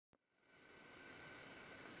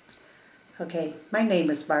Okay, my name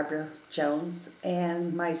is Barbara Jones,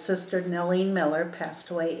 and my sister Nellene Miller passed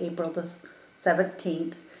away April the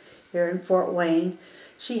 17th here in Fort Wayne.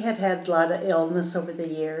 She had had a lot of illness over the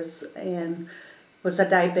years and was a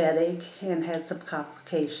diabetic and had some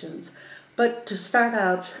complications. But to start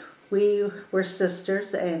out, we were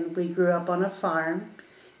sisters and we grew up on a farm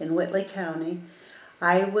in Whitley County.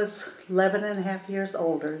 I was 11 and a half years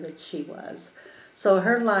older than she was. So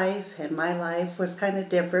her life and my life was kind of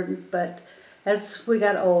different, but as we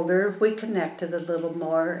got older, we connected a little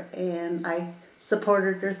more, and I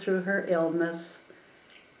supported her through her illness.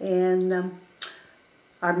 And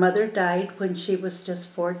our mother died when she was just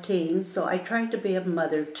 14, so I tried to be a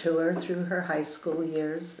mother to her through her high school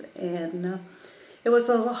years. And it was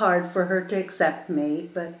a little hard for her to accept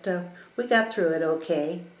me, but we got through it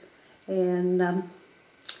okay. And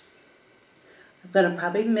I'm going to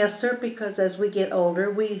probably miss her because as we get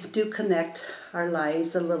older, we do connect our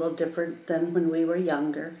lives a little different than when we were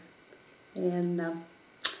younger. And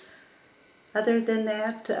other than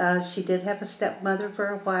that, she did have a stepmother for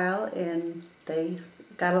a while, and they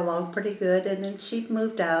got along pretty good. And then she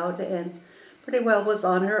moved out and pretty well was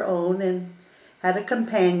on her own and had a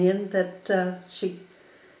companion that she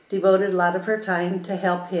devoted a lot of her time to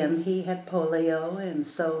help him. He had polio, and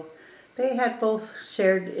so they had both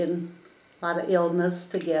shared in a lot of illness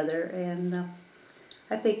together, and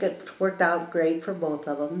I think it worked out great for both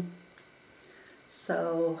of them.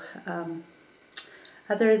 So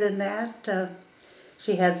other than that,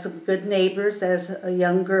 she had some good neighbors. As a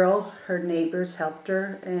young girl, her neighbors helped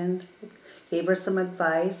her and gave her some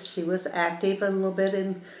advice. She was active a little bit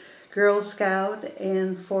in Girl Scout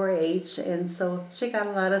and 4-H, and so she got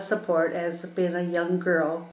a lot of support as being a young girl.